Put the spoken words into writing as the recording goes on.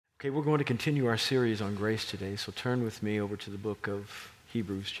Okay, we're going to continue our series on grace today, so turn with me over to the book of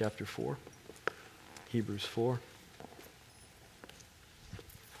Hebrews chapter 4. Hebrews 4.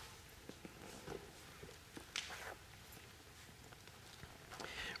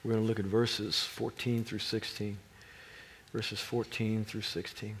 We're going to look at verses 14 through 16. Verses 14 through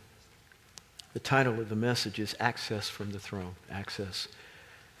 16. The title of the message is Access from the Throne. Access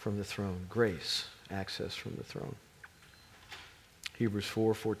from the Throne. Grace. Access from the Throne. Hebrews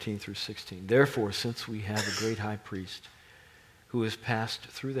 4, 14 through 16. Therefore, since we have a great high priest who has passed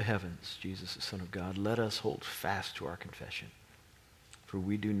through the heavens, Jesus, the Son of God, let us hold fast to our confession. For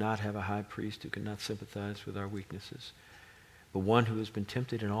we do not have a high priest who cannot sympathize with our weaknesses, but one who has been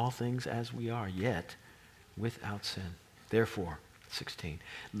tempted in all things as we are, yet without sin. Therefore, 16,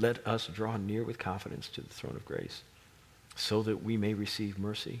 let us draw near with confidence to the throne of grace, so that we may receive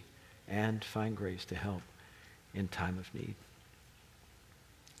mercy and find grace to help in time of need.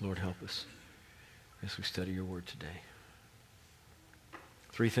 Lord, help us as we study your word today.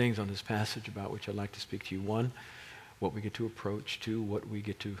 Three things on this passage about which I'd like to speak to you. One, what we get to approach. Two, what we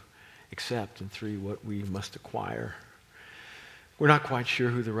get to accept. And three, what we must acquire. We're not quite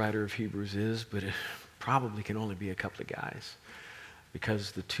sure who the writer of Hebrews is, but it probably can only be a couple of guys. Because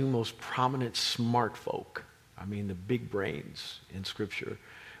the two most prominent smart folk, the big brains in Scripture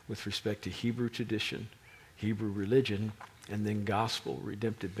with respect to Hebrew tradition, Hebrew religion, and then gospel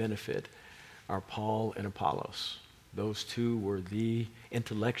redemptive benefit, are Paul and Apollos. Those two were the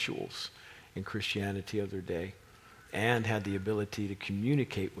intellectuals in Christianity of their day and had the ability to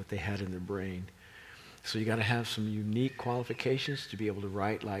communicate what they had in their brain. So you got to have some unique qualifications to be able to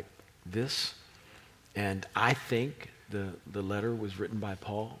write like this. And I think the letter was written by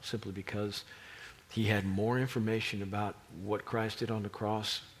Paul simply because he had more information about what Christ did on the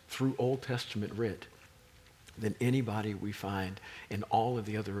cross through Old Testament writ than anybody we find in all of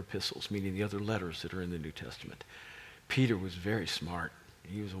the other epistles, meaning the other letters that are in the New Testament. Peter was very smart.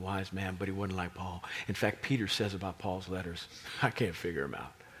 He was a wise man, but he wasn't like Paul. In fact, Peter says about Paul's letters, I can't figure them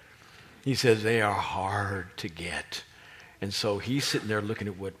out. He says they are hard to get. And so he's sitting there looking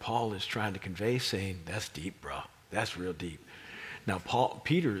at what Paul is trying to convey, saying, that's deep, bro. That's real deep. Now,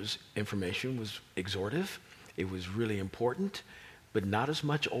 Peter's information was exhortive. It was really important, but not as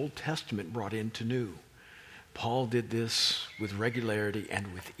much Old Testament brought into New. Paul did this with regularity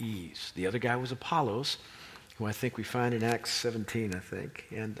and with ease. The other guy was Apollos, who I think we find in Acts 17,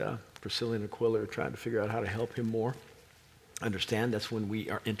 And Priscilla and Aquila are trying to figure out how to help him more. Understand, that's when we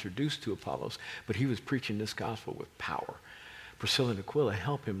are introduced to Apollos. But he was preaching this gospel with power. Priscilla and Aquila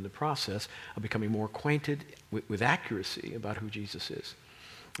help him in the process of becoming more acquainted with accuracy about who Jesus is.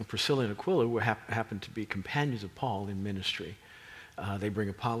 And Priscilla and Aquila happen to be companions of Paul in ministry. They bring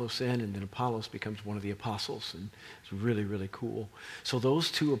Apollos in, and then Apollos becomes one of the apostles, and it's really, really cool. So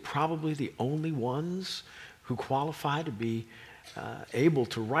those two are probably the only ones who qualify to be able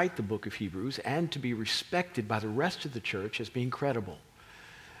to write the book of Hebrews and to be respected by the rest of the church as being credible.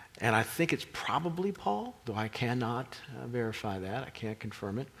 And I think it's probably Paul, though I cannot verify that. I can't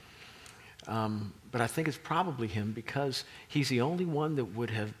confirm it. But I think it's probably him because he's the only one that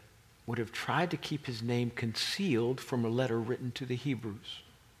would have tried to keep his name concealed from a letter written to the Hebrews.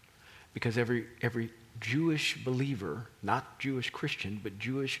 Because every Jewish believer, not Jewish Christian, but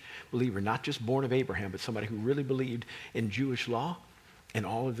Jewish believer, not just born of Abraham, but somebody who really believed in Jewish law and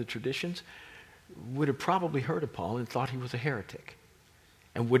all of the traditions, would have probably heard of Paul and thought he was a heretic.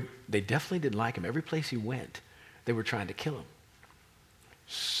 And they definitely didn't like him. Every place he went, they were trying to kill him.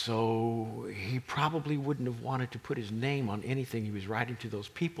 So he probably wouldn't have wanted to put his name on anything he was writing to those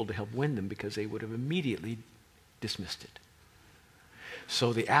people to help win them because they would have immediately dismissed it.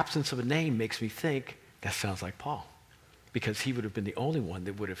 So the absence of a name makes me think that sounds like Paul, because he would have been the only one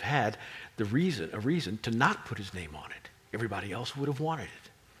that would have had a reason to not put his name on it. Everybody else would have wanted it.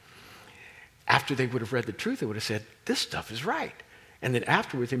 After they would have read the truth, they would have said, this stuff is right. And then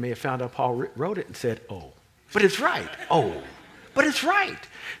afterwards, they may have found out Paul wrote it and said, oh, but it's right. Oh, but it's right.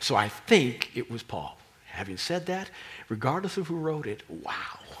 So I think it was Paul. Having said that, regardless of who wrote it, wow.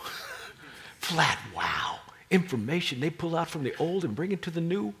 Flat wow. Information they pull out from the old and bring it to the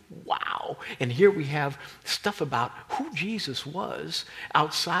new, wow. And here we have stuff about who Jesus was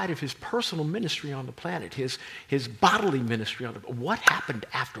outside of his personal ministry on the planet, his bodily ministry on the planet. What happened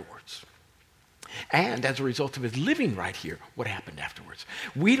afterwards? And as a result of his living right here, what happened afterwards?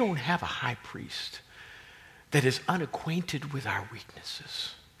 We don't have a high priest that is unacquainted with our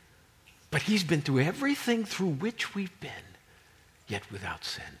weaknesses. But he's been through everything through which we've been, yet without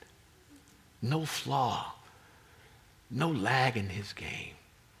sin. No flaw, no lag in his game.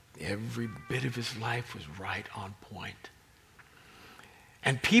 Every bit of his life was right on point.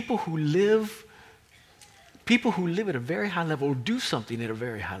 And people who live at a very high level, do something at a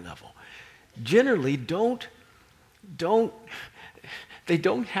very high level, generally don't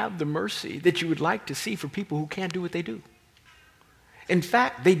have the mercy that you would like to see for people who can't do what they do. In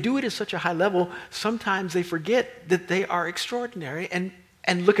fact, they do it at such a high level, sometimes they forget that they are extraordinary and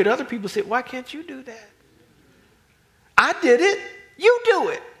look at other people and say, why can't you do that? I did it, you do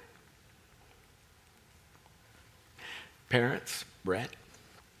it. Parents, Brett.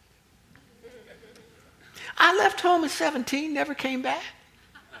 I left home at 17, never came back.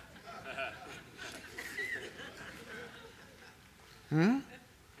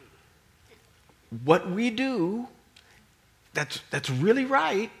 What we do that's really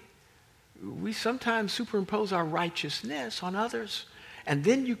right, we sometimes superimpose our righteousness on others, and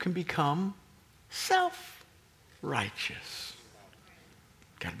then you can become self-righteous.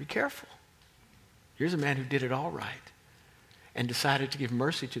 Got to be careful. Here's a man who did it all right and decided to give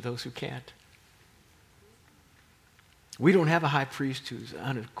mercy to those who can't. We don't have a high priest who's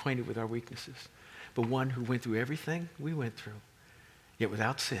unacquainted with our weaknesses, but one who went through everything we went through, yet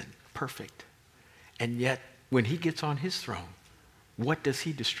without sin, perfect. And yet, when he gets on his throne, what does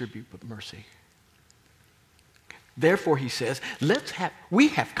he distribute but mercy? Therefore, he says, we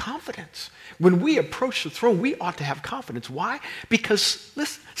have confidence. When we approach the throne, we ought to have confidence. Why? Because,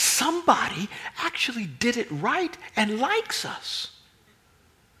 listen, somebody actually did it right and likes us.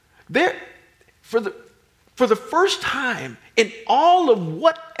 For the first time in all of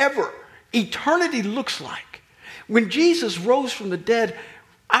whatever eternity looks like, when Jesus rose from the dead,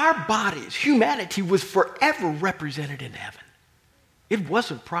 our bodies, humanity, was forever represented in heaven. It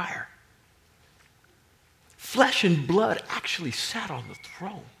wasn't prior. Flesh and blood actually sat on the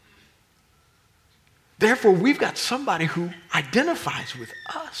throne. Therefore, we've got somebody who identifies with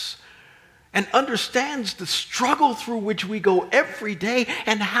us and understands the struggle through which we go every day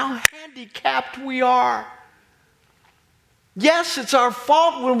and how handicapped we are. Yes, it's our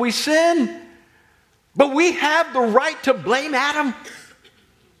fault when we sin, but we have the right to blame Adam.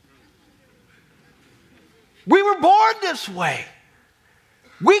 We were born this way.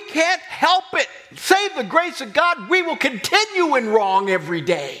 We can't help it. Save the grace of God, we will continue in wrong every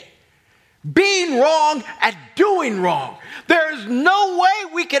day. Being wrong and doing wrong. There is no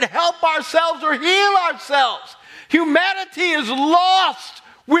way we can help ourselves or heal ourselves. Humanity is lost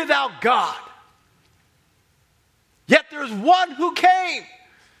without God. Yet there's one who came,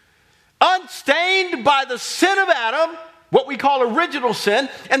 unstained by the sin of Adam, what we call original sin,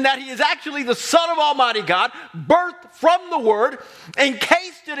 and that he is actually the Son of Almighty God, birthed from the Word,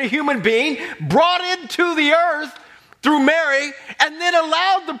 encased in a human being, brought into the earth through Mary, and then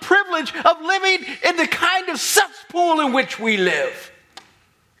allowed the privilege of living in the kind of cesspool in which we live.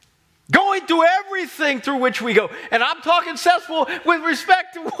 Going through everything through which we go. And I'm talking cesspool with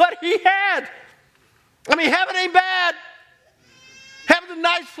respect to what he had. I mean, heaven ain't bad. Heaven's a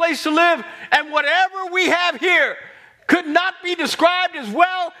nice place to live. And whatever we have here could not be described as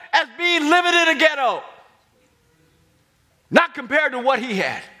well as being living in a ghetto. Not compared to what he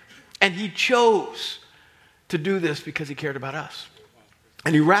had. And he chose to do this because he cared about us.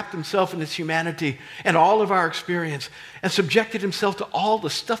 And he wrapped himself in his humanity and all of our experience and subjected himself to all the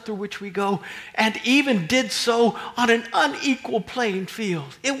stuff through which we go, and even did so on an unequal playing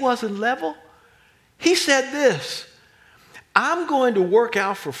field. It wasn't level. He said this, I'm going to work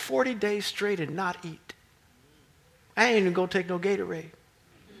out for 40 days straight and not eat. I ain't even going to take no Gatorade.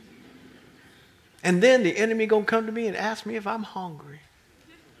 And then the enemy going to come to me and ask me if I'm hungry.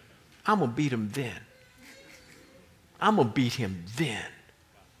 I'm going to beat him then. I'm going to beat him then.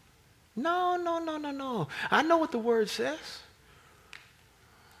 No. I know what the word says.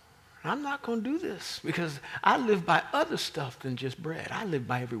 I'm not going to do this because I live by other stuff than just bread. I live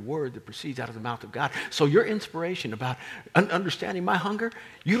by every word that proceeds out of the mouth of God. So your inspiration about understanding my hunger,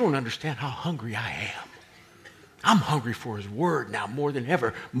 you don't understand how hungry I am. I'm hungry for his word now more than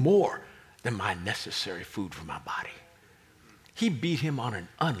ever, more than my necessary food for my body. He beat him on an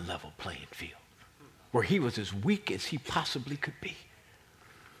unlevel playing field where he was as weak as he possibly could be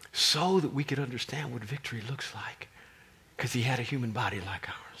so that we could understand what victory looks like, because he had a human body like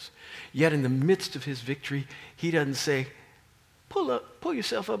ours. Yet in the midst of his victory, he doesn't say, pull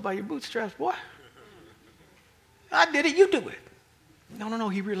yourself up by your bootstraps, boy. I did it, you do it. No.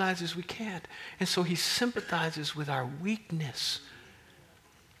 He realizes we can't. And so he sympathizes with our weakness.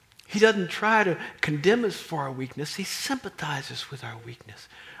 He doesn't try to condemn us for our weakness. He sympathizes with our weakness.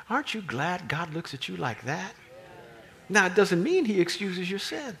 Aren't you glad God looks at you like that? Now, it doesn't mean he excuses your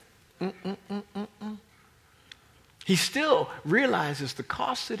sin. He still realizes the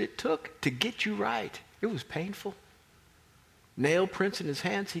cost that it took to get you right. It was painful. Nail prints in his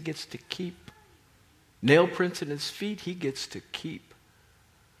hands, he gets to keep. Nail prints in his feet, he gets to keep.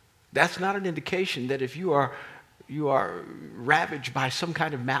 That's not an indication that if you are ravaged by some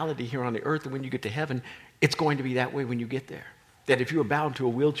kind of malady here on the earth, and when you get to heaven, it's going to be that way when you get there. That if you are bound to a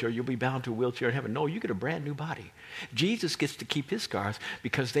wheelchair, you'll be bound to a wheelchair in heaven. No, you get a brand new body. Jesus gets to keep his scars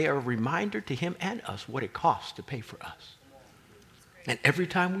because they are a reminder to him and us what it costs to pay for us. And every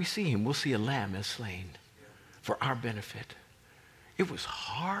time we see him, we'll see a lamb as slain for our benefit. It was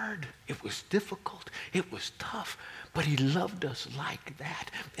hard. It was difficult. It was tough. But he loved us like that.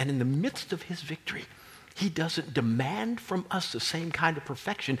 And in the midst of his victory, he doesn't demand from us the same kind of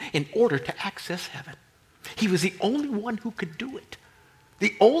perfection in order to access heaven. He was the only one who could do it.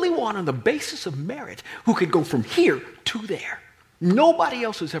 The only one on the basis of merit who could go from here to there. Nobody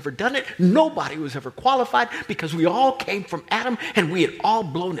else has ever done it. Nobody was ever qualified because we all came from Adam and we had all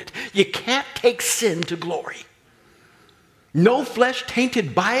blown it. You can't take sin to glory. No flesh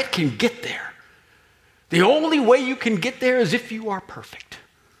tainted by it can get there. The only way you can get there is if you are perfect.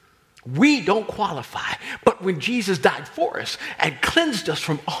 We don't qualify, but when Jesus died for us and cleansed us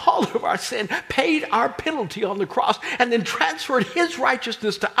from all of our sin, paid our penalty on the cross, and then transferred his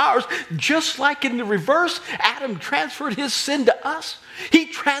righteousness to ours, just like in the reverse, Adam transferred his sin to us. He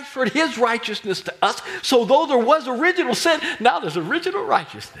transferred his righteousness to us, so though there was original sin, now there's original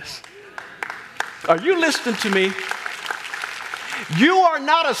righteousness. Are you listening to me? You are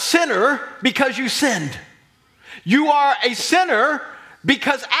not a sinner because you sinned. You are a sinner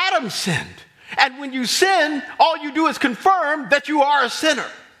because Adam sinned. And when you sin, all you do is confirm that you are a sinner.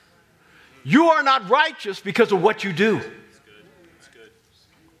 You are not righteous because of what you do. That's good.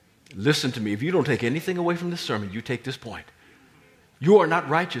 Listen to me. If you don't take anything away from this sermon, you take this point. You are not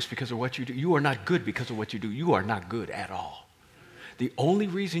righteous because of what you do. You are not good because of what you do. You are not good at all. The only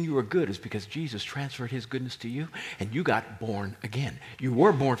reason you are good is because Jesus transferred his goodness to you and you got born again. You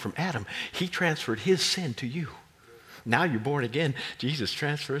were born from Adam. He transferred his sin to you. Now you're born again. Jesus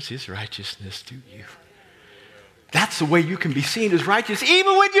transfers his righteousness to you. That's the way you can be seen as righteous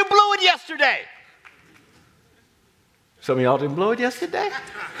even when you blew it yesterday. Some of y'all didn't blow it yesterday.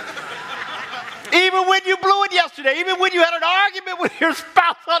 Even when you blew it yesterday, even when you had an argument with your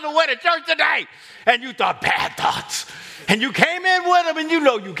spouse on the way to church today and you thought bad thoughts and you came in with them and you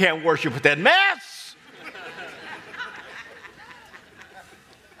know you can't worship with that mess.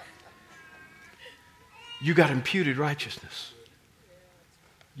 You got imputed righteousness.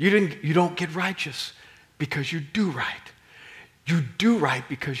 You don't get righteous because you do right. You do right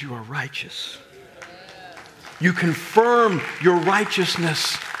because you are righteous. You confirm your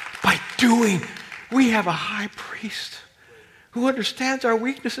righteousness by doing. We have a high priest who understands our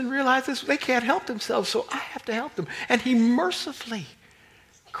weakness and realizes they can't help themselves, so I have to help them. And he mercifully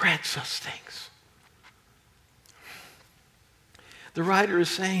grants us things. The writer is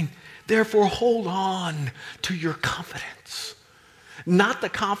saying, therefore, hold on to your confidence. Not the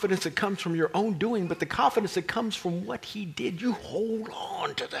confidence that comes from your own doing, but the confidence that comes from what he did. You hold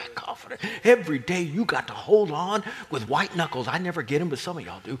on to that confidence. Every day you got to hold on with white knuckles. I never get them, but some of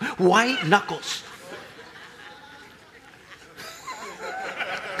y'all do. White knuckles.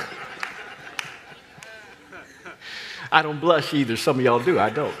 I don't blush either. Some of y'all do. I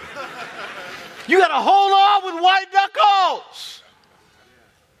don't. You got to hold on with white knuckles.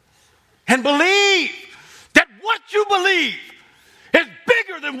 And believe that what you believe is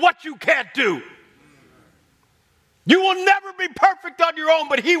bigger than what you can't do. You will never be perfect on your own,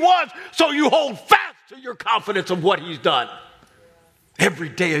 but he was, so you hold fast to your confidence of what he's done every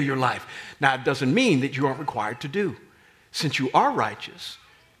day of your life. Now, it doesn't mean that you aren't required to do. Since you are righteous,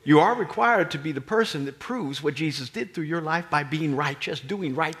 you are required to be the person that proves what Jesus did through your life by being righteous,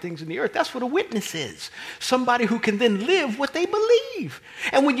 doing right things in the earth. That's what a witness is. Somebody who can then live what they believe.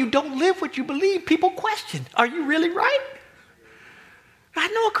 And when you don't live what you believe, people question, are you really right? I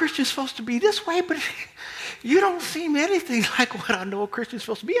know a Christian's supposed to be this way, but you don't seem anything like what I know a Christian's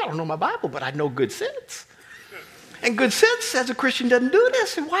supposed to be. I don't know my Bible, but I know good sense. And good sense says a Christian doesn't do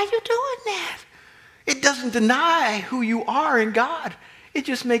this. And why are you doing that? It doesn't deny who you are in God. It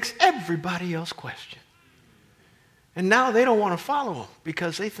just makes everybody else question. And now they don't want to follow him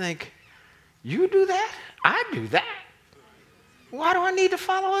because they think, you do that? I do that. Why do I need to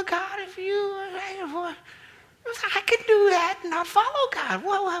follow a God if you... I can do that and not follow God.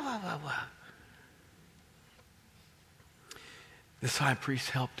 What? This high priest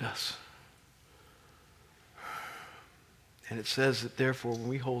helped us. And it says that therefore when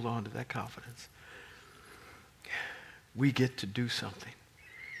we hold on to that confidence, we get to do something.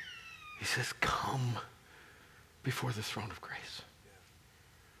 He says, come before the throne of grace.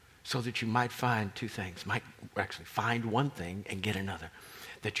 so that you might find two things. Might actually find one thing and get another.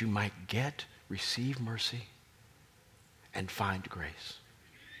 That you might receive mercy, and find grace.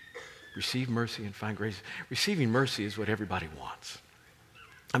 Receive mercy and find grace. Receiving mercy is what everybody wants.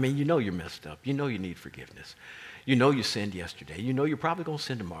 I mean, you know you're messed up. You know you need forgiveness. You know you sinned yesterday. You know you're probably going to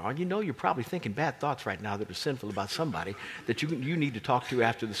sin tomorrow. And you know you're probably thinking bad thoughts right now that are sinful about somebody that you need to talk to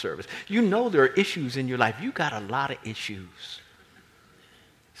after the service. You know there are issues in your life. You got a lot of issues.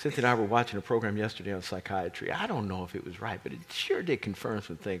 Cynthia and I were watching a program yesterday on psychiatry. I don't know if it was right, but it sure did confirm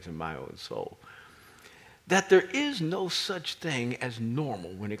some things in my own soul. That there is no such thing as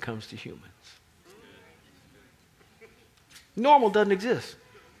normal when it comes to humans. Normal doesn't exist.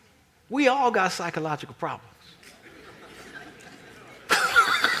 We all got psychological problems.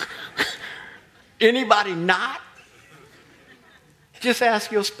 Anybody not? Just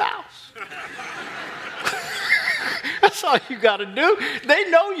ask your spouse. That's all you got to do. They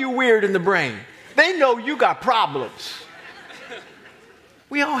know you're weird in the brain. They know you got problems.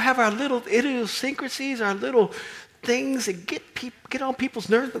 We all have our little idiosyncrasies, our little things that get on people's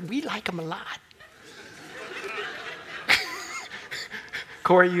nerves, but we like them a lot.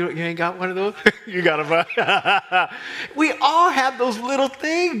 Corey, you ain't got one of those? You got them. We all have those little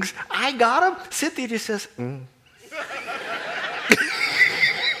things. I got them. Cynthia just says,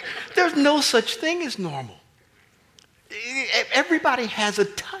 There's no such thing as normal. Everybody has a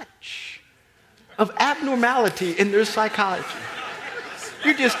touch of abnormality in their psychology.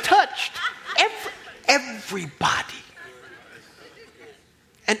 You just touched everybody.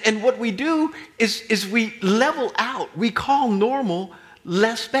 And what we do is we level out. We call normal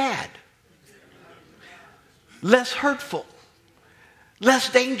less bad, less hurtful,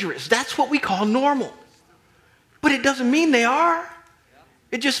 less dangerous. That's what we call normal. But it doesn't mean they are.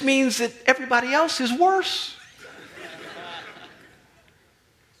 It just means that everybody else is worse.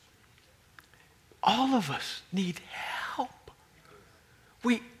 All of us need help.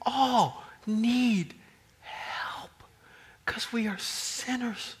 We all need help because we are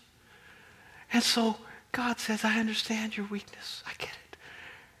sinners. And so God says, I understand your weakness. I get it.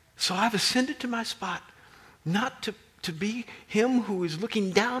 So I've ascended to my spot, not to be him who is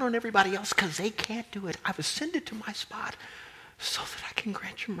looking down on everybody else because they can't do it. I've ascended to my spot so that I can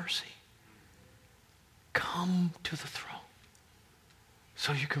grant you mercy. Come to the throne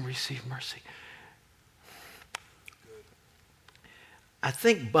so you can receive mercy. I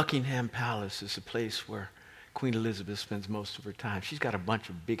think Buckingham Palace is a place where Queen Elizabeth spends most of her time. She's got a bunch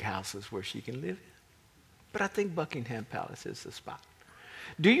of big houses where she can live in. But I think Buckingham Palace is the spot.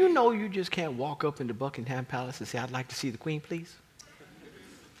 Do you know you just can't walk up into Buckingham Palace and say, I'd like to see the Queen, please?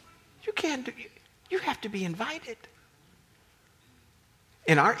 You can't do it. You have to be invited.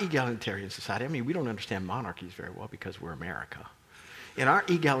 In our egalitarian society, I mean, we don't understand monarchies very well because we're America. In our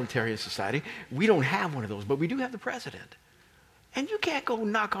egalitarian society, we don't have one of those, but we do have the president. And you can't go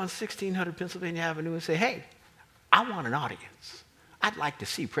knock on 1600 Pennsylvania Avenue and say, hey, I want an audience. I'd like to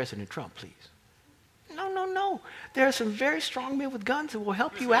see President Trump, please. No. There are some very strong men with guns that will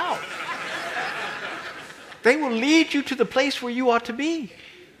help you out. They will lead you to the place where you ought to be.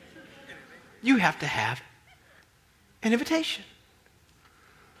 You have to have an invitation.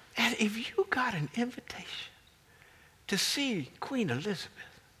 And if you got an invitation to see Queen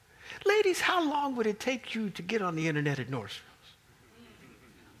Elizabeth, ladies, how long would it take you to get on the internet at Nordstrom's?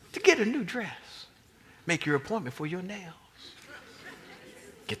 To get a new dress. Make your appointment for your nails.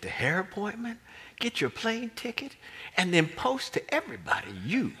 Get the hair appointment. Get your plane ticket. And then post to everybody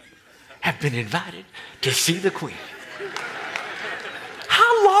you have been invited to see the Queen.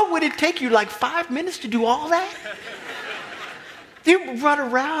 How long would it take you? Like 5 minutes to do all that? You run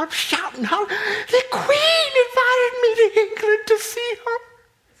around shouting, the Queen invited me to England to see her.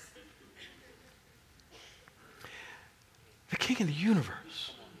 The King of the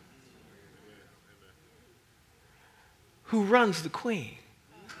universe, who runs the Queen,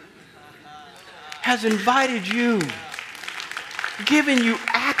 has invited you, given you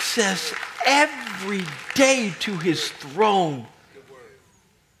access every day to his throne.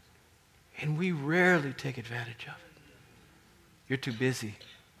 And we rarely take advantage of it. You're too busy.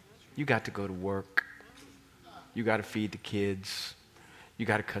 You got to go to work. You got to feed the kids. You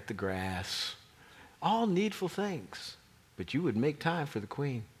got to cut the grass. All needful things. But you would make time for the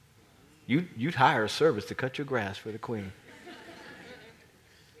Queen. You'd hire a service to cut your grass for the Queen.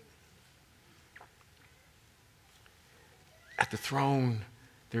 At the throne,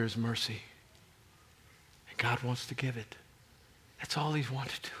 there is mercy. And God wants to give it. That's all he's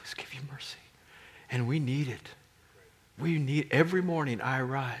wanted to do is give you mercy. And we need it. We need, every morning I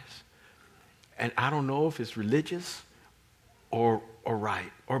rise. And I don't know if it's religious or or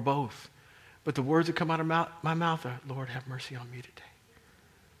right or both. But the words that come out of my mouth are, Lord, have mercy on me today.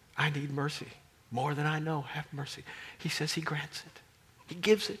 I need mercy. More than I know, have mercy. He says he grants it. He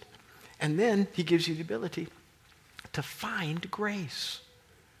gives it. And then he gives you the ability to find grace.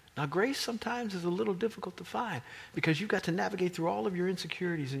 Now, grace sometimes is a little difficult to find because you've got to navigate through all of your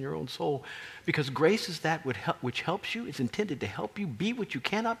insecurities in your own soul, because grace is that which helps you. It's intended to help you be what you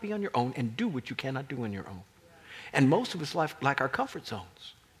cannot be on your own and do what you cannot do on your own. And most of us like our comfort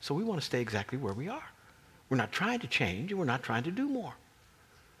zones. So we want to stay exactly where we are. We're not trying to change, and we're not trying to do more.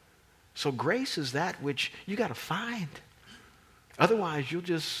 So grace is that which you got to find. Otherwise, you'll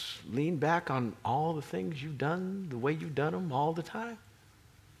just lean back on all the things you've done, the way you've done them all the time.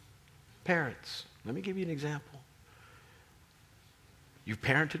 Parents, let me give you an example. You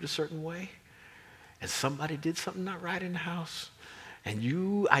parented a certain way, and somebody did something not right in the house, and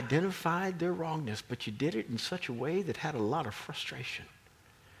you identified their wrongness, but you did it in such a way that had a lot of frustration.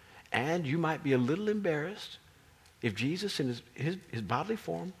 And you might be a little embarrassed if Jesus in his bodily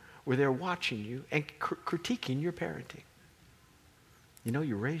form were there watching you and critiquing your parenting. You know,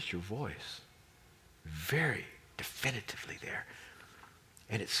 you raised your voice very definitively there.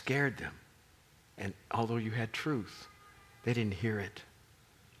 And it scared them. And although you had truth, they didn't hear it.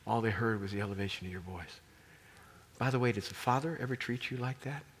 All they heard was the elevation of your voice. By the way, does a father ever treat you like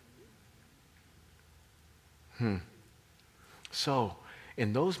that? So,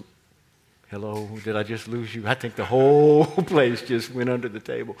 in those... Hello, did I just lose you? I think the whole place just went under the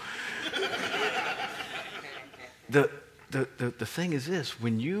table. The thing is this: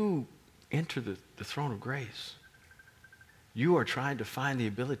 when you enter the throne of grace, you are trying to find the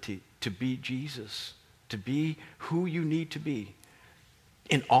ability to be Jesus, to be who you need to be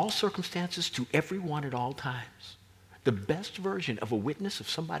in all circumstances, to everyone at all times. The best version of a witness of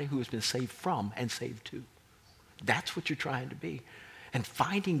somebody who has been saved from and saved to. That's what you're trying to be. And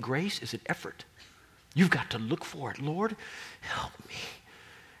finding grace is an effort. You've got to look for it. Lord, help me.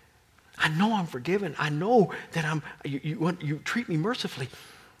 I know I'm forgiven. I know that you treat me mercifully,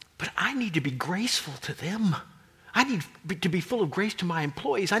 but I need to be graceful to them. I need to be full of grace to my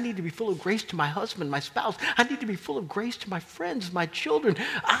employees. I need to be full of grace to my husband, my spouse. I need to be full of grace to my friends, my children.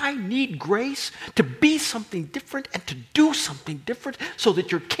 I need grace to be something different and to do something different so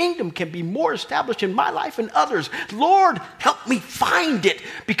that your kingdom can be more established in my life and others. Lord, help me find it,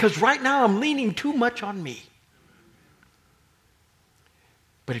 because right now I'm leaning too much on me.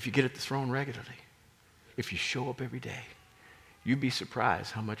 But if you get at the throne regularly, if you show up every day, you'd be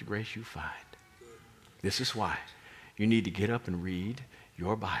surprised how much grace you find. This is why you need to get up and read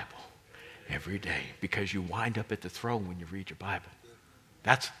your Bible every day, because you wind up at the throne when you read your Bible.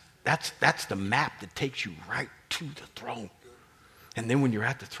 That's the map that takes you right to the throne. And then when you're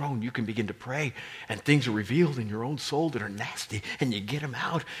at the throne, you can begin to pray, and things are revealed in your own soul that are nasty, and you get them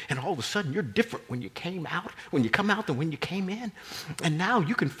out, and all of a sudden you're different when you come out than when you came in. And now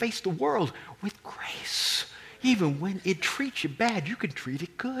you can face the world with grace. Even when it treats you bad, you can treat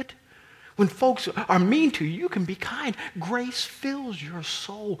it good. When folks are mean to you, you can be kind. Grace fills your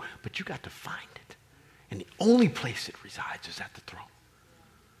soul, but you got to find it. And the only place it resides is at the throne.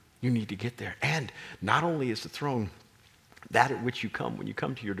 You need to get there. And not only is the throne that at which you come when you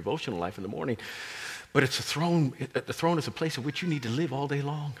come to your devotional life in the morning, but it's a throne. The throne is a place at which you need to live all day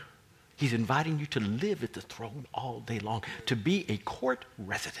long. He's inviting you to live at the throne all day long, to be a court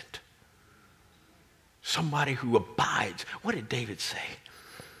resident. Somebody who abides. What did David say?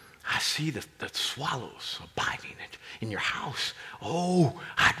 I see the swallows abiding in your house. Oh,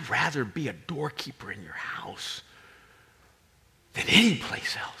 I'd rather be a doorkeeper in your house than any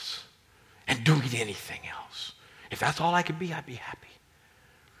place else and doing anything else. If that's all I could be, I'd be happy.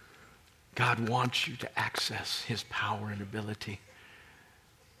 God wants you to access his power and ability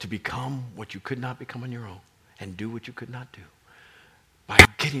to become what you could not become on your own and do what you could not do by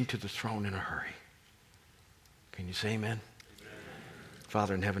getting to the throne in a hurry. Can you say amen?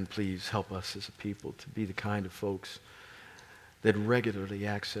 Father in heaven, please help us as a people to be the kind of folks that regularly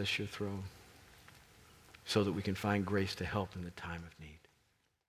access your throne so that we can find grace to help in the time of need.